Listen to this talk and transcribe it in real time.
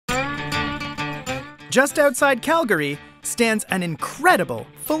Just outside Calgary stands an incredible,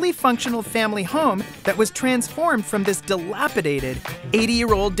 fully functional family home that was transformed from this dilapidated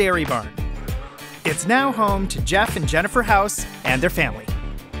 80-year-old dairy barn. It's now home to Jeff and Jennifer House and their family.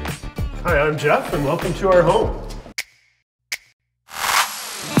 Hi, I'm Jeff, and welcome to our home.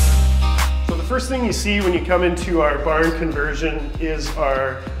 So the first thing you see when you come into our barn conversion is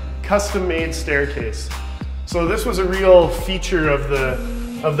our custom-made staircase. So this was a real feature of the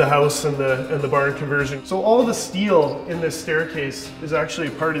house and the barn conversion. So all the steel in this staircase is actually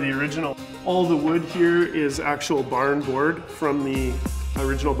part of the original. All the wood here is actual barn board from the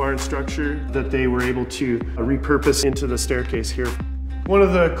original barn structure that they were able to repurpose into the staircase here. One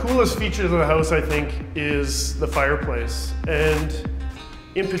of the coolest features of the house, I think, is the fireplace, and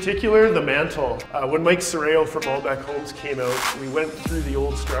in particular, the mantle. When Mike Sorreo from Malbec Homes came out, we went through the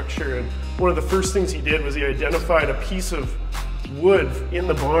old structure, and one of the first things he did was he identified a piece of wood in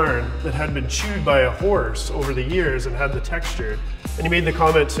the barn that had been chewed by a horse over the years and had the texture. And he made the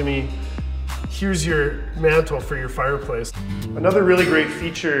comment to me, "Here's your mantle for your fireplace." Another really great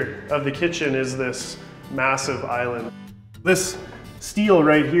feature of the kitchen is this massive island. This steel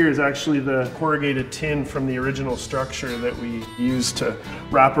right here is actually the corrugated tin from the original structure that we used to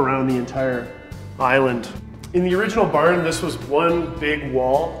wrap around the entire island. In the original barn, this was one big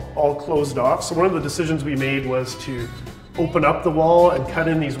wall, all closed off. So one of the decisions we made was to open up the wall and cut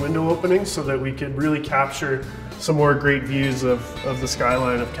in these window openings so that we could really capture some more great views of the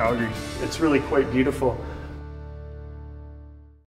skyline of Calgary. It's really quite beautiful.